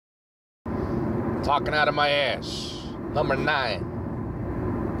Talking out of my ass. Number 9.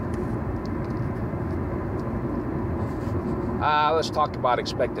 Let's talk about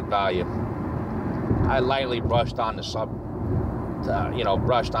expected value. I lightly brushed on the subject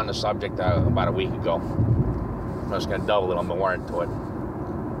about a week ago. I'm just gonna double it on the warrant to it.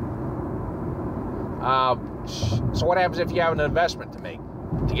 So what happens if you have an investment to make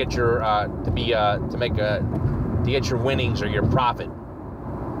to get your get your winnings or your profit?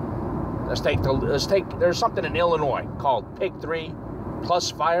 There's something in Illinois called Pick 3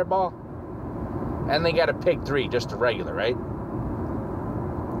 plus Fireball, and they got a Pick 3, just a regular, right?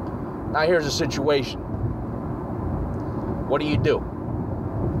 Now here's the situation. What do? You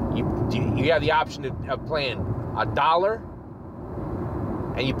have the option of playing $1,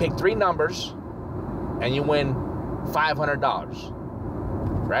 and you pick 3 numbers, and you win $500,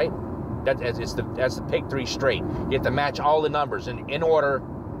 right? That's the Pick 3 straight. You have to match all the numbers in order.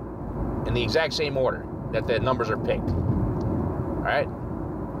 In the exact same order that the numbers are picked. All right?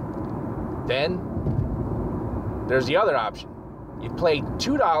 Then, there's the other option. You play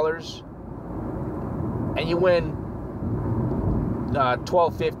 $2 and you win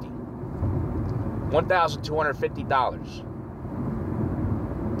 $1,250. $1,250.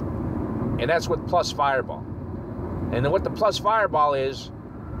 And that's with plus Fireball. And then what the plus Fireball is,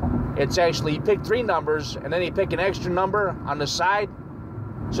 it's actually you pick 3 numbers and then you pick an extra number on the side.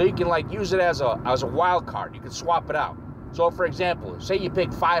 So you can use it as a wild card. You can swap it out. So for example, say you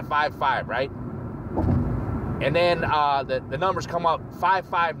pick 555, right? And then the numbers come up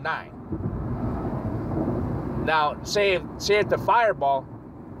 559. Now say at the Fireball,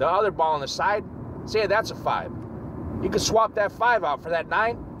 the other ball on the side, say that's a 5. You could swap that 5 out for that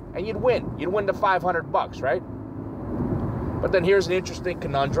 9, and you'd win. You'd win the $500, right? But then here's an interesting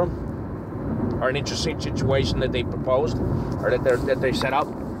conundrum. Or an interesting situation that they proposed, or that they set up.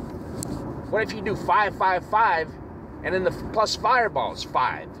 What if you do 555, and then the plus Fireball is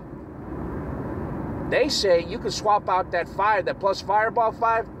 5? They say you can swap out that 5, that plus Fireball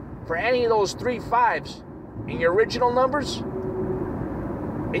 5, for any of those 3 5s in your original numbers,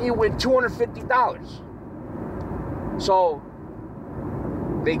 and you win $250. So,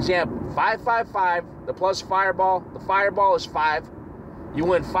 the example: 555, the plus Fireball, the Fireball is 5. You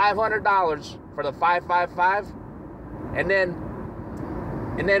win $500 for the 555, and then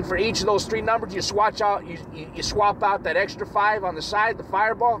for each of those 3 numbers, you swap out that extra 5 on the side, the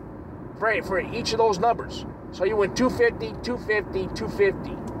Fireball, for each of those numbers. So you win $250, $250,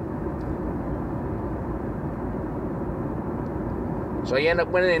 $250. So you end up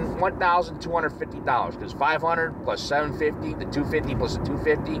winning $1,250 because 500 plus 750, the 250 plus the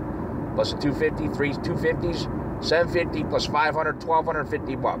 250 plus the 250, 3 250s. 750 plus 500,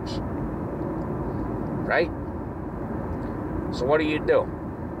 $1,250, right? So what do? You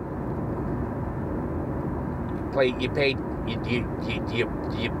play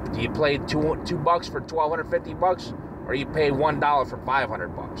 $2 for $1,250, or you pay $1 for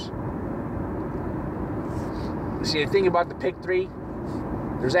 $500? See, the thing about the Pick 3,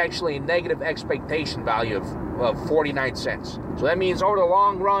 there's actually a negative expectation value of 49 cents. So that means over the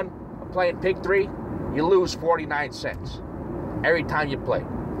long run of playing Pick 3, you lose 49 cents every time you play.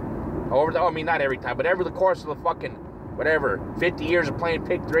 Not every time, but over the course of the 50 years of playing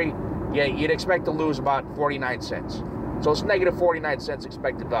Pick 3, yeah, you'd expect to lose about 49 cents. So it's negative 49 cents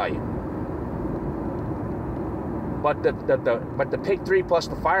expected value. But the Pick 3 plus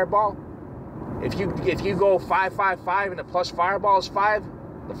the Fireball, if you go 555 and the plus Fireball is 5,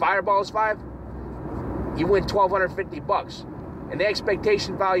 the Fireball is 5, you win $1,250. And the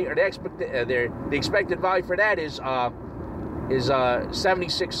expectation value, or the expected value for that is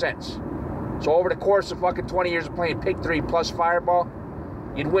 76 cents. So over the course of 20 years of playing Pick 3 plus Fireball,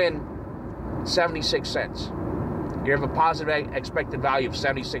 you'd win 76 cents. You have a positive expected value of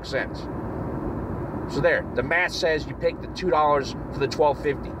 76 cents. So there, the math says you pick the $2 for the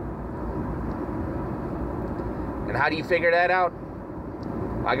 $1,250. And how do you figure that out?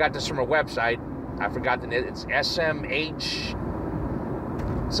 I got this from a website. I forgot it's SMH.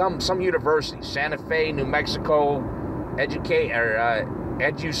 Some university, Santa Fe, New Mexico, Santa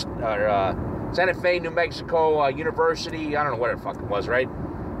Fe, New Mexico University. I don't know what it fucking was, right?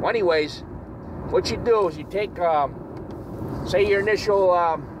 Well, anyways, what you do is you take, say your initial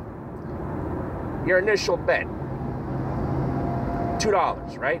bet,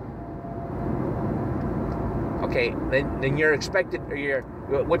 $2, right? Okay, then you're expected, or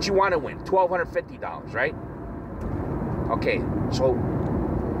what you want to win, $1,250, right? Okay, so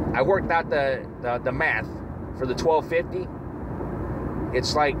I worked out the math for the $1,250.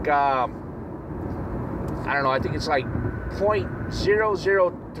 It's like I don't know. I think it's like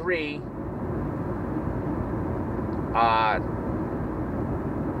 0.003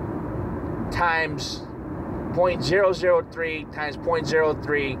 times 0.003 times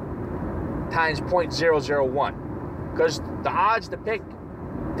 0.03 times 0.001, because the odds to pick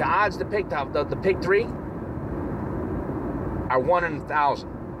the pick 3 are 1 in 1,000.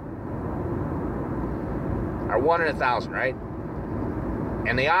 Are 1 in 1,000, right?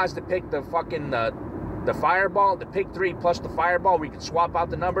 And the odds to pick the fucking the fireball, the pick 3 plus the fireball, we can swap out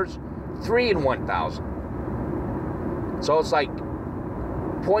the numbers, 3 in 1,000. So it's like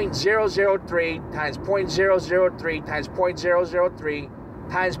 0.003 times 0.003 times 0.003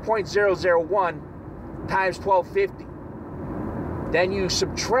 times 0.001 times 1250. Then you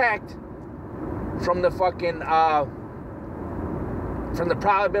subtract from the fucking from the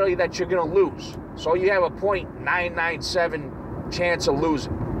probability that you're gonna lose. So you have a 0.997 chance of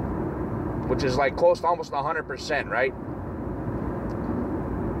losing, which is like close to almost 100%, right?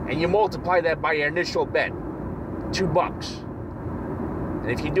 And you multiply that by your initial bet, $2. And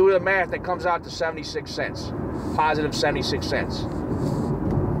if you do the math, that comes out to 76 cents, positive 76 cents.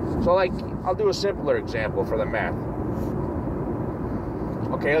 So like, I'll do a simpler example for the math.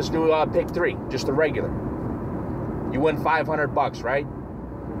 Okay, let's do pick 3, just the regular. You win $500, right?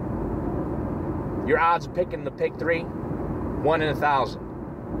 Your odds of picking the pick 3, 1 in 1,000.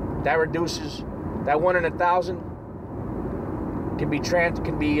 That reduces, that 1 in 1,000 can be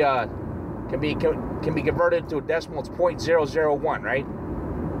converted to a decimal. It's 0.001, right?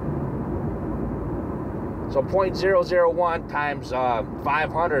 So 0.001 times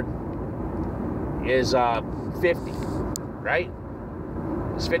 500 is 50, right?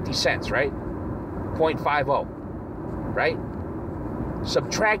 It's 50 cents, right? 0.50, right?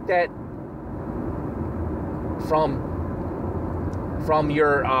 Subtract that from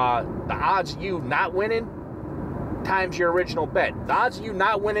your the odds of you not winning times your original bet. The odds of you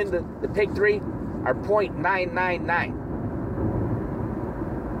not winning the pick 3 are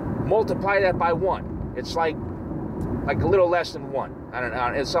 0.999. Multiply that by 1. It's like a little less than 1. I don't know.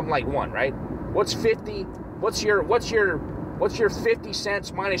 It's something like 1, right? What's 50? What's your 50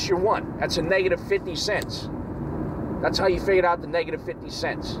 cents minus your 1? That's a negative 50 cents. That's how you figure out the negative 50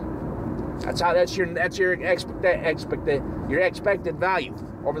 cents. That's your expected value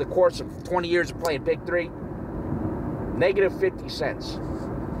over the course of 20 years of playing pick 3. Negative 50 cents.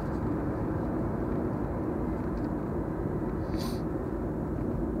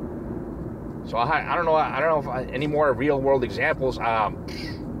 So I don't know if any more real world examples. I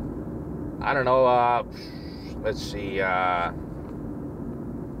don't know. Let's see.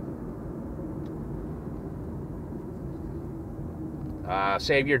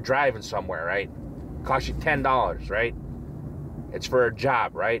 Say if you're driving somewhere, right? Costs you $10, right? It's for a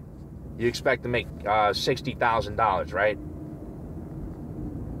job, right? You expect to make $60,000, right?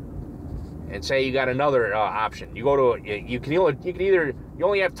 And say you got another option. You go to you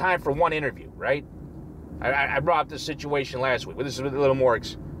only have time for one interview, right? I brought up this situation last week, but this is a little more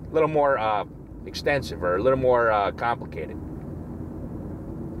extensive or a little more complicated.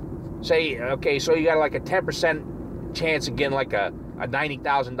 Say, okay, so you got like a 10% chance of getting like a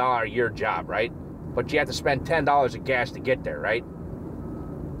 $90,000 a year job, right? But you have to spend $10 of gas to get there, right?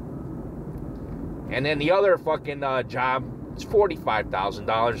 And then the other fucking job, it's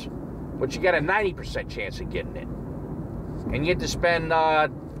 $45,000, but you got a 90% chance of getting it. And you have to spend,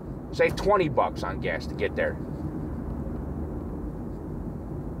 say, $20 on gas to get there.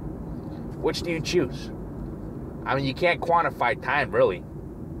 Which do you choose? I mean, you can't quantify time, really.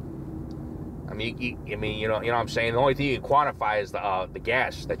 I mean, you know what I'm saying? The only thing you can quantify is the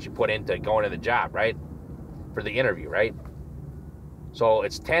gas that you put into going to the job, right? For the interview, right? So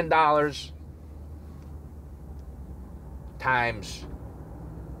it's $10 times.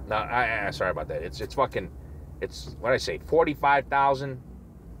 No, sorry about that. It's what did I say? 45,000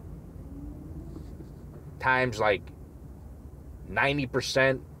 times like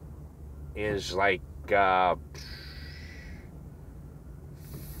 90% is like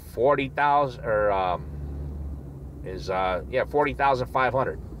 40,000 or is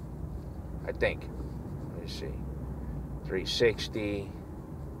 40,500, I think. Let me see. 360.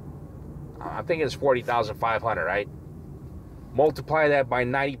 I think it's 40,500, right? Multiply that by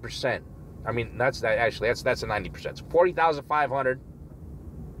 90%. I mean, that's a 90%. So 40,500.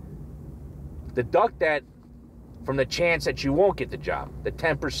 Deduct that from the chance that you won't get the job, the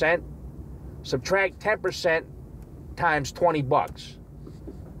 10%. Subtract 10% times $20.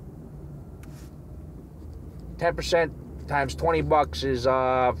 10% times $20 is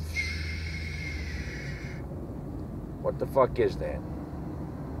what the fuck is that?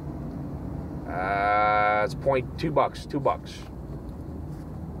 It's $2. $2.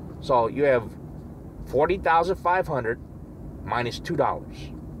 So you have $40,500 minus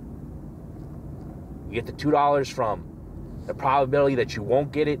 $2. You get the $2 from the probability that you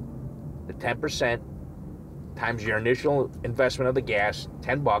won't get it, the 10%, times your initial investment of the gas,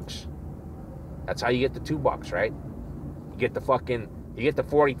 $10. That's how you get the $2, right? You get the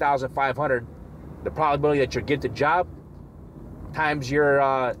 $40,500, the probability that you'll get the job, times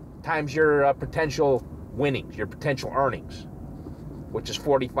your potential winnings, your potential earnings, which is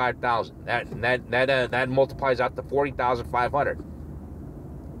 $45,000. That multiplies out to $40,500.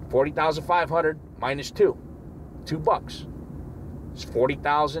 $40,500 minus $2 it's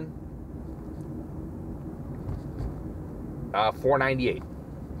 $40,498.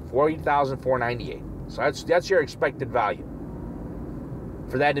 $40,498. So that's your expected value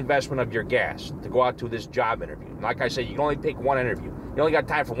for that investment of your gas to go out to this job interview. And like I said, you can only pick one interview. You only got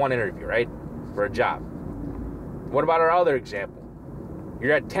time for one interview, right? For a job. What about our other example?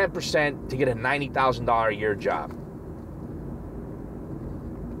 You're at 10% to get a $90,000 a year job.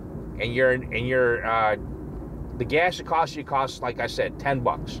 And the gas it costs, like I said,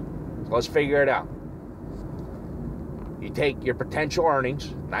 $10. So let's figure it out. You take your potential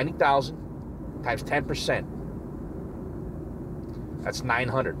earnings, 90,000 times 10%. That's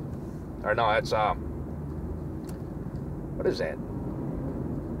 900. Or no, that's what is that?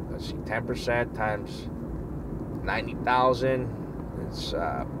 Let's see, 10% times 90,000. It's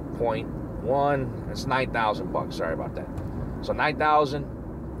 0.1. It's $9,000. Sorry about that. So 9,000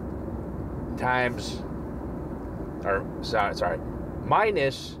 times, or sorry,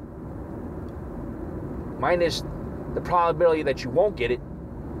 minus the probability that you won't get it,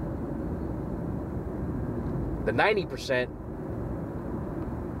 the 90%,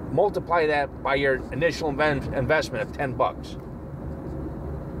 multiply that by your initial investment of $10,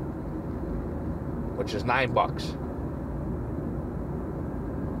 which is $9.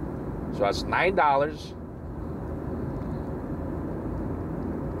 So that's $9.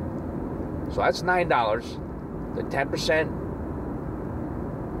 So that's $9. The 10%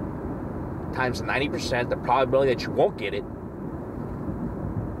 times the 90%, the probability that you won't get it,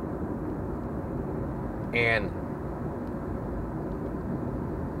 and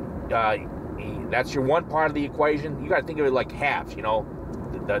that's your one part of the equation. You got to think of it like halves, you know.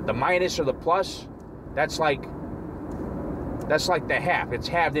 The minus or the plus, that's like the half. It's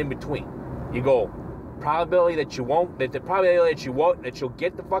halved in between. You go probability that you won't, that the probability that you won't, that you'll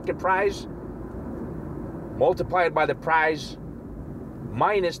get the fucking prize, multiplied by the prize,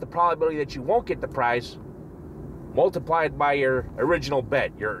 minus the probability that you won't get the prize, multiplied by your original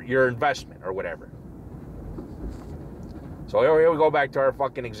bet, your investment or whatever. So here we go back to our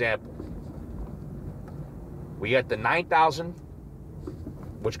fucking example. We got the 9,000,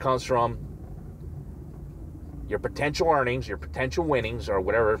 which comes from your potential earnings, your potential winnings, or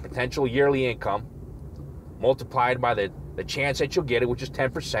whatever, potential yearly income, multiplied by the chance that you'll get it, which is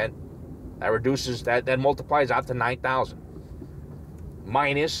 10%. That reduces, that multiplies out to 9,000.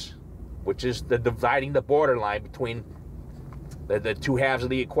 Minus, which is the dividing the borderline between the two halves of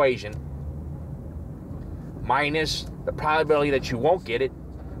the equation, minus the probability that you won't get it,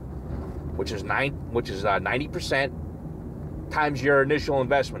 which is 90%, times your initial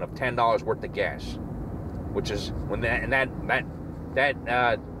investment of $10 worth of gas, which is when that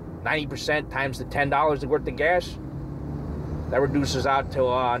 90% times the $10 worth of gas, that reduces out to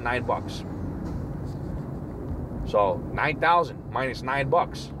 $9. So 9,000 minus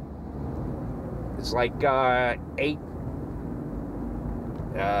 $9, it's like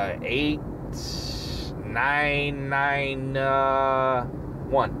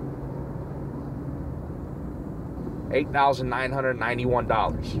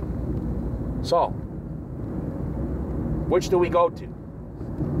So, which do we go to?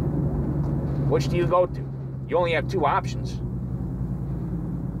 Which do you go to? You only have two options.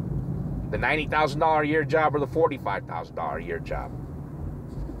 The $90,000 a year job or the $45,000 a year job.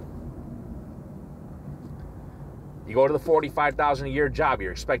 You go to the $45,000 a year job,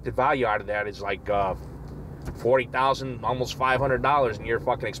 your expected value out of that is like $40,000, almost $500, and your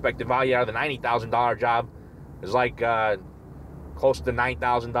fucking expected value out of the $90,000 job is like close to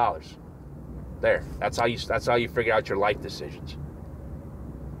 $9,000. There. That's how you figure out your life decisions.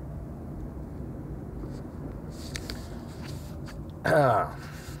 So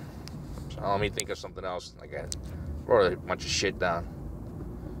let me think of something else. Like I wrote a bunch of shit down.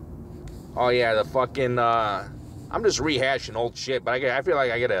 Oh yeah, the fucking I'm just rehashing old shit, but I feel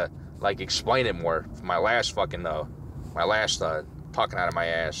like I gotta like explain it more for my last fucking talking out of my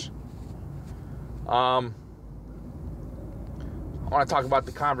ass. I want to talk about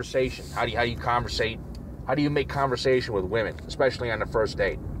the conversation. How do you conversate? How do you make conversation with women, especially on the first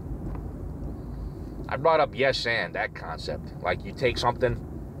date? I brought up yes and, that concept. Like, you take something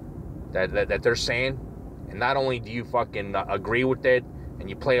that they're saying, and not only do you fucking agree with it and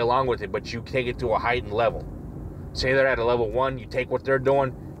you play along with it, but you take it to a heightened level. Say they're at a level 1, you take what they're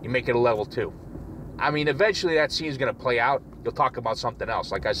doing, you make it a level 2. I mean, eventually that scene's going to play out. You'll talk about something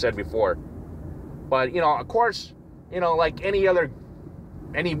else, like I said before. But, you know, of course, you know, like any, you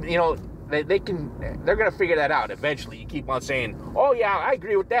know, they're going to figure that out eventually. You keep on saying, oh, yeah, I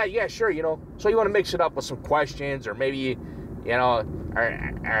agree with that. Yeah, sure, you know. So you want to mix it up with some questions, or maybe, you know,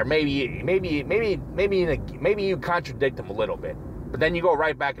 or maybe you contradict them a little bit. But then you go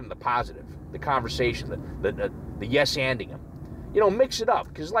right back into the positive, the conversation, the yes-anding them. You know, mix it up.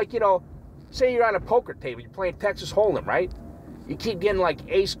 Because, like, you know, say you're on a poker table, you're playing Texas Hold'em, right? You keep getting, like,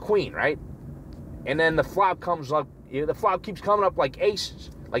 ace-queen, right? And then the flop comes up, the flop keeps coming up like aces.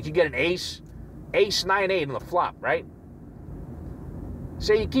 Like, you get an ace, 9-8 on the flop, right?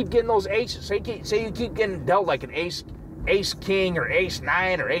 Say you keep getting those aces. Say you keep getting dealt like an ace-king or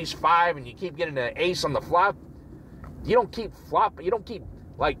ace-9 or ace-5, and you keep getting an ace on the flop. You don't keep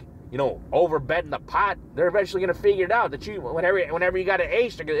like, you know, over betting the pot. They're eventually going to figure it out that you, whenever you got an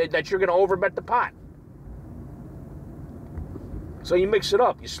ace, that you're going to over bet the pot. So you mix it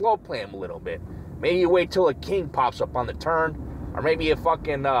up. You slow play them a little bit. Maybe you wait till a king pops up on the turn, or maybe you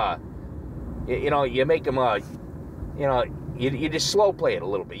fucking, you know, you make them, you know, you just slow play it a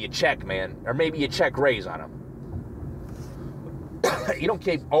little bit. You check, man, or maybe you check raise on them. You don't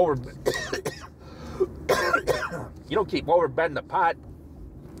keep over. You don't keep over betting the pot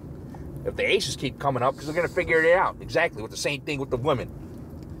if the aces keep coming up, because they're going to figure it out. Exactly, with the same thing with the women.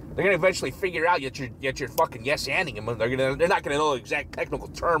 They're going to eventually figure out that you're fucking yes-anding them. They're not going to know the exact technical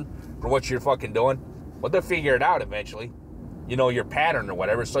term for what you're fucking doing, but they'll figure it out eventually. You know, your pattern or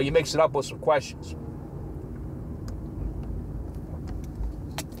whatever, so you mix it up with some questions.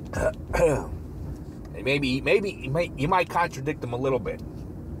 Maybe you might contradict them a little bit.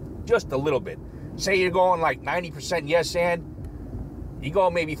 Just a little bit. Say you're going like 90% yes and, you go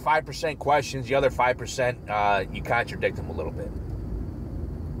maybe 5% questions, the other 5% you contradict them a little bit.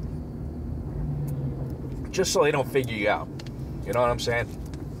 Just so they don't figure you out. You know what I'm saying?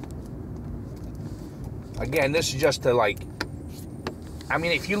 Again, this is just to, like, I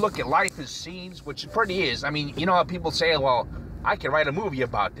mean, if you look at life as scenes, which it pretty is, I mean, you know how people say, well, I can write a movie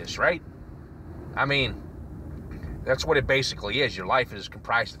about this, right? I mean, that's what it basically is. Your life is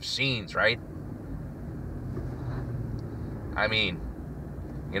comprised of scenes, right? I mean,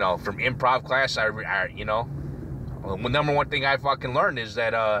 you know, from improv class, I you know, the number one thing I fucking learned is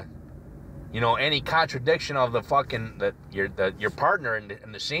that, you know, any contradiction of the fucking, your partner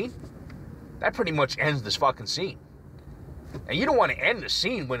in the scene, that pretty much ends this fucking scene. And you don't want to end the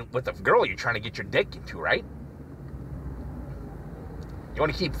scene with a girl you're trying to get your dick into, right? You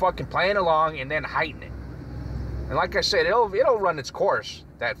want to keep fucking playing along and then heighten it. And like I said, it'll run its course,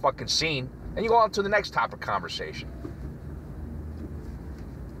 that fucking scene, and you go on to the next topic conversation.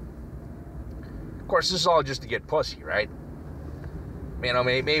 Of course, this is all just to get pussy, right? You know,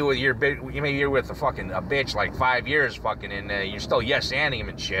 maybe you're with a bitch like 5 years fucking, and you're still yes-anding him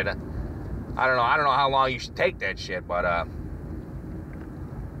and shit. I don't know how long you should take that shit, but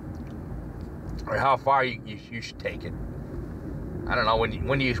or how far you should take it. I don't know,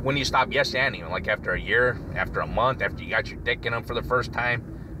 when you stop yes-anding him, like after a year, after a month, after you got your dick in him for the first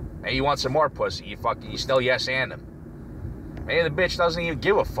time, maybe you want some more pussy, you still yes-and him. Maybe the bitch doesn't even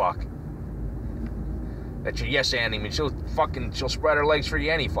give a fuck that you're yes-anding him, and she'll spread her legs for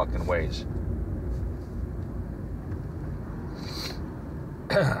you any fucking ways.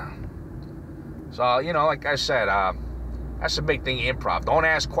 So, you know, like I said, that's a big thing in improv. Don't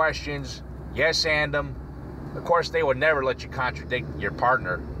ask questions, yes-and them. Of course, they would never let you contradict your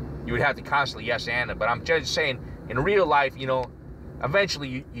partner. You would have to constantly yes-and them. But I'm just saying, in real life, you know,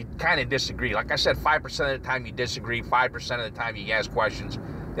 eventually you kind of disagree. Like I said, 5% of the time you disagree, 5% of the time you ask questions.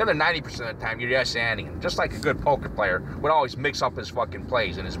 The other 90% of the time you're yes-anding him. Just like a good poker player would always mix up his fucking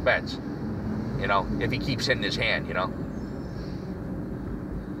plays and his bets. You know, if he keeps hitting his hand, you know.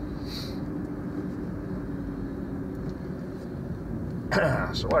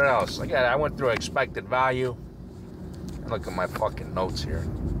 So what else? I went through expected value. Look at my fucking notes here.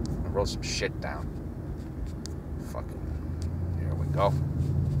 I wrote some shit down. Fucking. Here we go.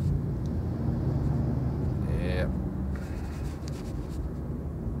 Yeah.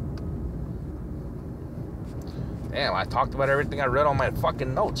 Damn, I talked about everything I read on my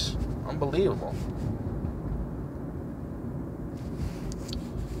fucking notes. Unbelievable.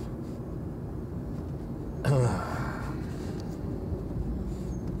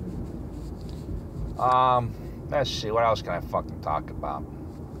 Let's see, what else can I fucking talk about?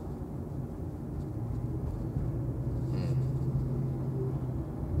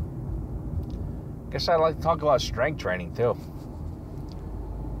 Guess I like to talk about strength training too.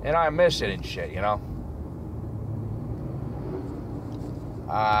 And I miss it and shit, you know.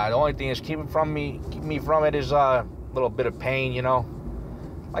 The only thing is keeping me from it is a little bit of pain, you know.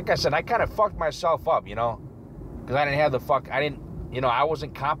 Like I said, I kind of fucked myself up, you know, because I didn't have I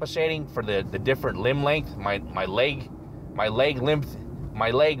wasn't compensating for the different limb length, my leg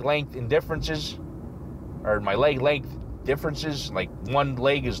length indifferences, or my leg length differences. Like one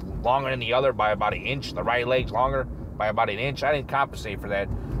leg is longer than the other by about an inch. The right leg's longer by about an inch. I didn't compensate for that.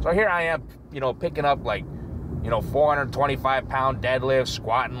 So here I am, you know, picking up like, you know, 425 pound deadlifts,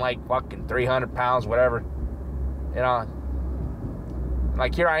 squatting like fucking 300 pounds, whatever. You know,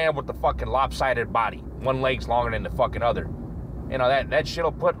 like here I am with the fucking lopsided body. One leg's longer than the fucking other. You know, that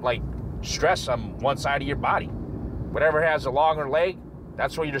shit'll put like stress on one side of your body. Whatever has a longer leg,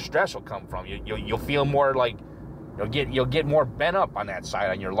 that's where your stress will come from. You'll feel more like, you'll get more bent up on that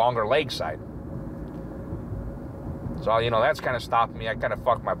side, on your longer leg side. So, you know, that's kind of stopped me. I kind of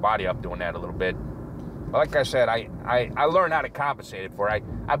fucked my body up doing that a little bit. But like I said, I learned how to compensate it for it.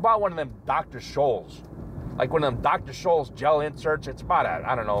 I bought one of them Dr. Scholl's. Like one of them Dr. Scholl's gel inserts. It's about a,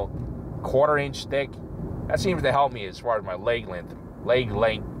 I don't know, 1/4 inch thick. That seems to help me as far as my leg length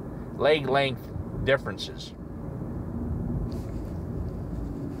differences.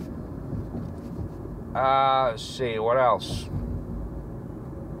 Let's see, what else?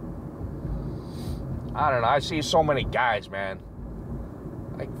 I don't know. I see so many guys, man.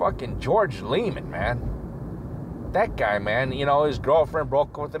 Like fucking George Lehman, man. That guy, man. You know, his girlfriend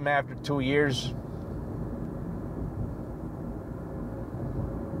broke up with him after 2 years.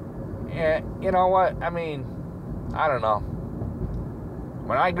 Yeah, you know what? I mean, I don't know.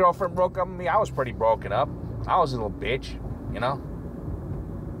 When my girlfriend broke up with me, I was pretty broken up. I was a little bitch, you know?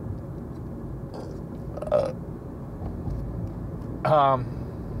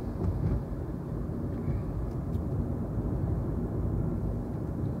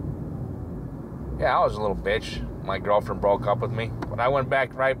 Yeah, I was a little bitch. My girlfriend broke up with me. But I went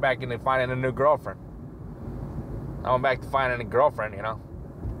right back into finding a new girlfriend. I went back to finding a girlfriend, you know?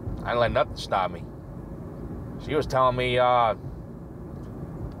 I didn't let nothing stop me. She was telling me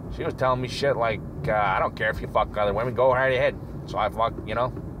shit like, I don't care if you fuck other women, go right ahead. So I fucked, you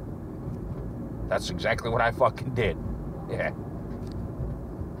know? That's exactly what I fucking did. Yeah.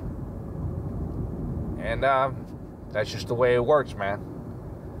 And that's just the way it works, man.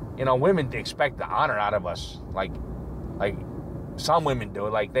 You know, women expect the honor out of us. Like some women do.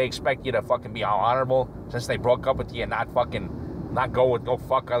 Like, they expect you to fucking be all honorable since they broke up with you and not go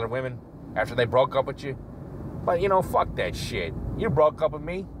fuck other women after they broke up with you. But, you know, fuck that shit. You broke up with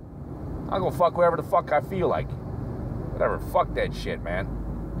me. I'll go fuck whoever the fuck I feel like. Whatever. Fuck that shit, man.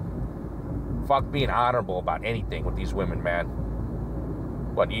 Fuck being honorable about anything with these women, man.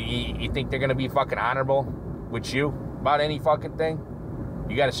 What, you think they're gonna be fucking honorable with you about any fucking thing?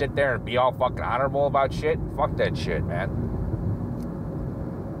 You gotta sit there and be all fucking honorable about shit? Fuck that shit, man.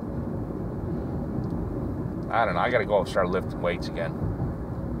 I don't know. I gotta go start lifting weights again.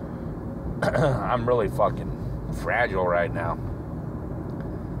 I'm really fucking fragile right now.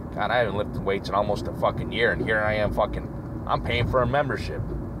 God, I haven't lifted weights in almost a fucking year, and here I am I'm paying for a membership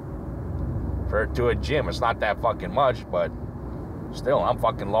to a gym. It's not that fucking much, but still, I'm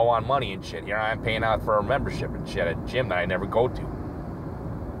fucking low on money and shit. Here I am paying out for a membership and shit at a gym that I never go to.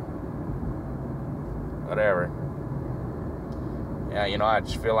 Whatever. Yeah, you know, I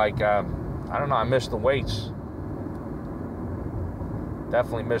just feel like, I don't know, I miss the weights.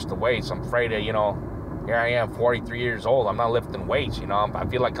 Definitely miss the weights. I'm afraid of, you know, here I am, 43 years old. I'm not lifting weights, you know. I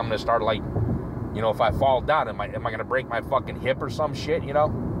feel like I'm going to start, like, you know, if I fall down, am I going to break my fucking hip or some shit, you know?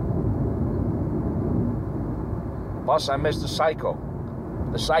 Plus, I miss the psycho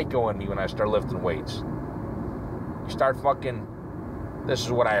in me when I start lifting weights. You start fucking, this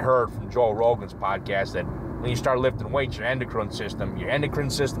is what I heard from Joe Rogan's podcast, that when you start lifting weights, your endocrine system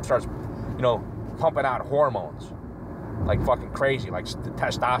starts, you know, pumping out hormones like fucking crazy, like the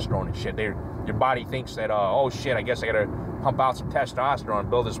testosterone and shit. Your body thinks that, oh shit, I guess I gotta pump out some testosterone and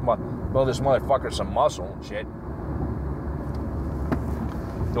build this motherfucker some muscle and shit.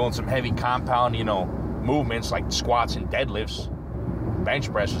 Doing some heavy compound, you know, movements like squats and deadlifts,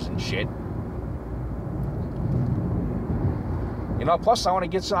 bench presses and shit. You know, plus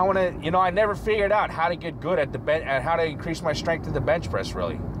I never figured out how to get good at how to increase my strength at the bench press,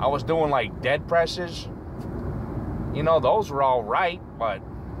 really. I was doing like dead presses. You know, those were all right, but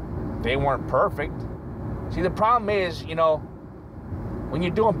they weren't perfect. See, the problem is, you know, when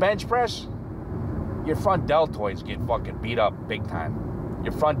you're doing bench press, your front deltoids get fucking beat up big time.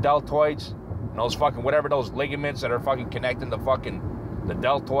 Your front deltoids, and those fucking, whatever those ligaments that are fucking connecting the the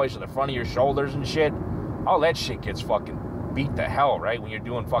deltoids and the front of your shoulders and shit, all that shit gets fucking beat to hell, right, when you're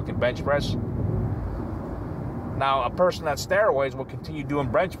doing fucking bench press. Now, a person on steroids will continue doing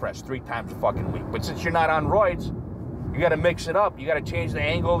bench press 3 times a fucking week. But since you're not on roids, you got to mix it up. You got to change the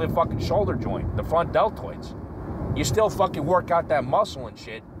angle of the fucking shoulder joint, the front deltoids. You still fucking work out that muscle and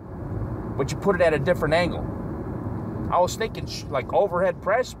shit, but you put it at a different angle. I was thinking like overhead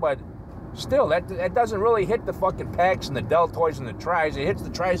press, but still, that doesn't really hit the fucking pecs and the deltoids and the tris. It hits the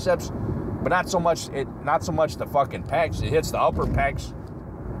triceps, but not so much the fucking pecs. It hits the upper pecs.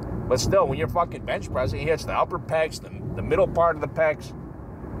 But still, when you're fucking bench pressing, it hits the upper pecs, the middle part of the pecs.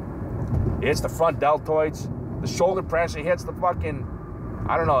 It hits the front deltoids. The shoulder press, it hits the fucking,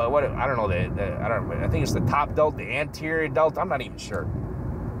 I think it's the top delt, the anterior delt. I'm not even sure.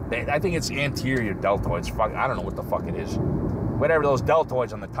 I think it's anterior deltoids. Fuck, I don't know what the fuck it is. Whatever, those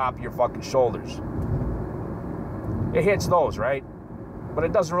deltoids on the top of your fucking shoulders. It hits those, right? But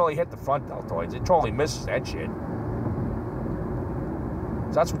it doesn't really hit the front deltoids. It totally misses that shit.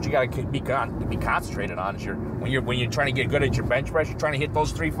 So that's what you gotta be concentrated on. Is when you're trying to get good at your bench press, you're trying to hit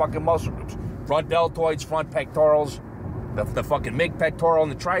those 3 fucking muscle groups: front deltoids, front pectorals, the fucking mid pectoral,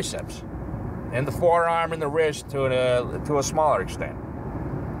 and the triceps, and the forearm and the wrist to a smaller extent.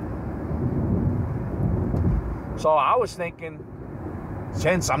 So I was thinking,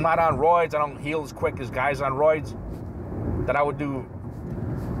 since I'm not on roids, I don't heal as quick as guys on roids, that I would do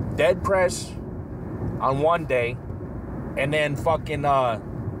dead press on one day. And then fucking, I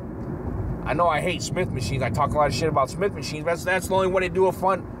know I hate Smith machines. I talk a lot of shit about Smith machines. But that's the only way to do a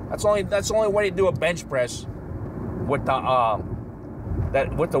that's the only way to do a bench press with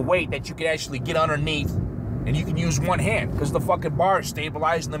the weight that you can actually get underneath, and you can use one hand because the fucking bar is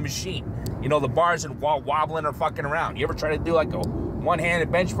stabilizing the machine. You know, the bars and wobbling or fucking around. You ever try to do like a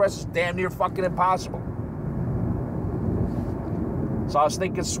one-handed bench press? It's damn near fucking impossible. So I was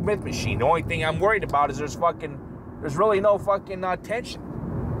thinking Smith machine. The only thing I'm worried about is there's really no fucking tension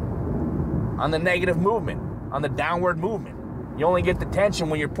on the negative movement, on the downward movement. You only get the tension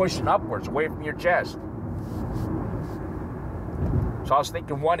when you're pushing upwards, away from your chest. So I was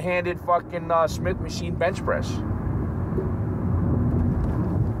thinking one-handed fucking Smith machine bench press.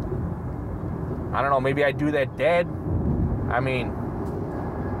 I don't know, maybe I do that dead. I mean,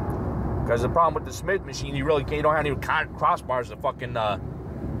 because the problem with the Smith machine, you don't have any crossbars to fucking to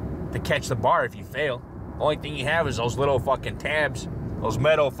catch the bar if you fail. The only thing you have is those little fucking tabs, those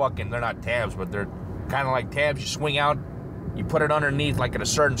metal fucking, they're not tabs, but they're kind of like tabs. You swing out, you put it underneath like at a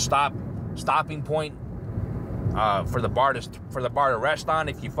certain stopping point for the bar to rest on.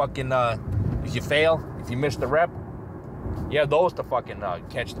 If you fucking if you fail, if you miss the rep, you have those to fucking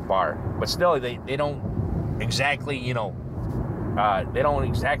catch the bar. But still, they don't exactly, they don't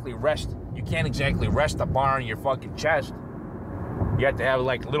exactly rest. You can't exactly rest the bar on your fucking chest. You have to have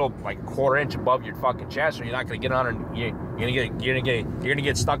like a quarter inch above your fucking chest, or you're not gonna get under. You're gonna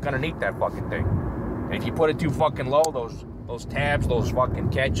get stuck underneath that fucking thing. And if you put it too fucking low, those tabs, those fucking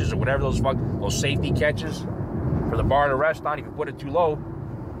catches, or whatever those safety catches for the bar to rest on, if you put it too low,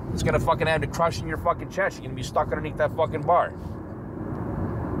 it's gonna fucking have to crush in your fucking chest. You're gonna be stuck underneath that fucking bar.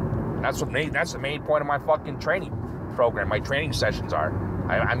 That's the main point of my fucking training program. My training sessions are.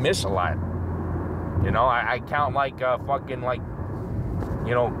 I miss a lot. I count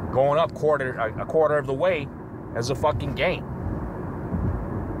going up a quarter of the way as a fucking gain.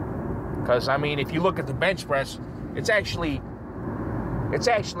 Because I mean, if you look at the bench press, it's actually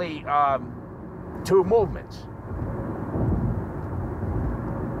 2 movements.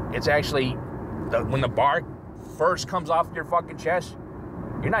 It's actually when the bar first comes off your fucking chest,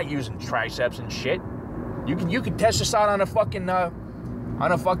 you're not using triceps and shit. You can test this out on a fucking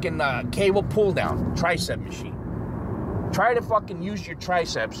cable pull down tricep machine. Try to fucking use your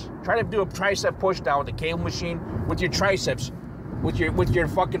triceps. Try to do a tricep push down with the cable machine with your triceps, with your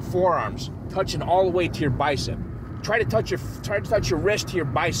fucking forearms touching all the way to your bicep. Try to touch your wrist to your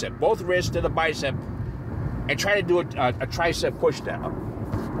bicep, both wrists to the bicep, and try to do a tricep push down.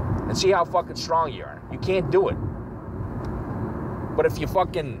 And see how fucking strong you are. You can't do it. But if you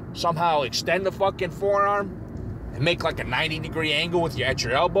fucking somehow extend the fucking forearm and make like a 90-degree angle at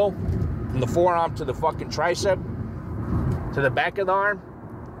your elbow, from the forearm to the fucking tricep, to the back of the arm,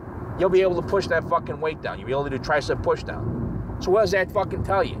 you'll be able to push that fucking weight down. You'll be able to do tricep push down. So what does that fucking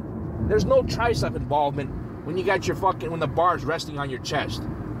tell you? There's no tricep involvement when you got when the bar's resting on your chest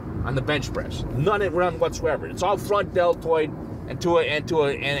on the bench press. None whatsoever. It's all front deltoid and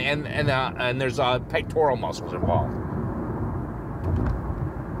there's pectoral muscles involved.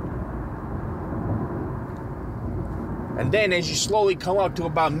 And then as you slowly come up to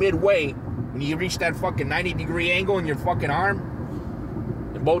about midway, when you reach that fucking 90-degree angle in your fucking arm,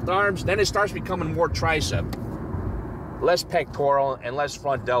 both arms, then it starts becoming more tricep. Less pectoral and less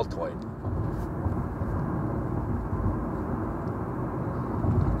front deltoid.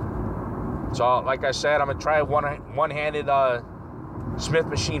 So, like I said, I'm going to try one-handed Smith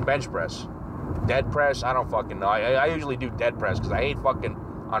machine bench press. Dead press, I don't fucking know. I usually do dead press because I hate fucking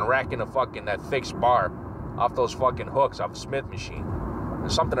unracking that fixed bar off those fucking hooks off the Smith machine.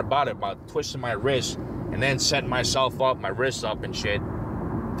 There's something about it, about twisting my wrist and then setting myself up, my wrists up and shit,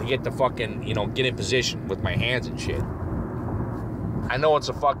 to get the fucking, get in position with my hands and shit. I know it's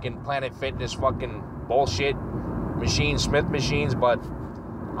a fucking Planet Fitness fucking bullshit machine, Smith machines, but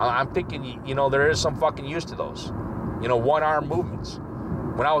I'm thinking, there is some fucking use to those. One-arm movements.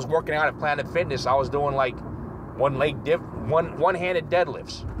 When I was working out at Planet Fitness, I was doing like one-handed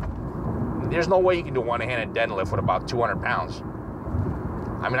deadlifts. There's no way you can do one-handed deadlift with about 200 pounds.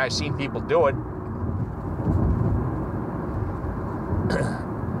 I mean, I've seen people do it.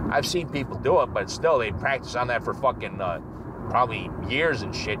 I've seen people do it, but still, they practice on that for fucking probably years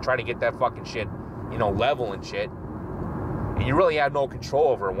and shit, trying to get that fucking shit, level and shit. And you really have no control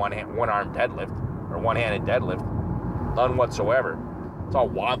over a one-arm deadlift or one-handed deadlift. None whatsoever. It's all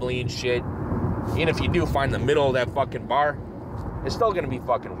wobbly and shit. Even if you do find the middle of that fucking bar, it's still going to be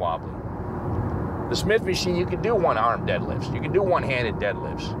fucking wobbly. The Smith machine, you can do one-arm deadlifts. You can do one-handed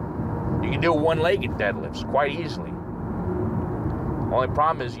deadlifts. You can do one-legged deadlifts quite easily. Only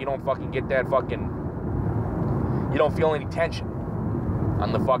problem is you don't fucking get that fucking... You don't feel any tension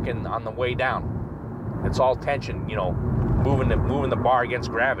on the way down. It's all tension, moving the bar against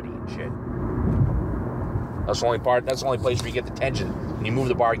gravity and shit. That's the only place where you get the tension, when you move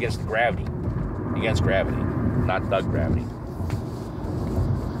the bar against gravity, not gravity.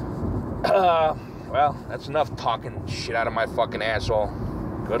 Well, that's enough talking shit out of my fucking asshole.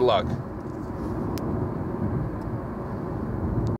 Good luck.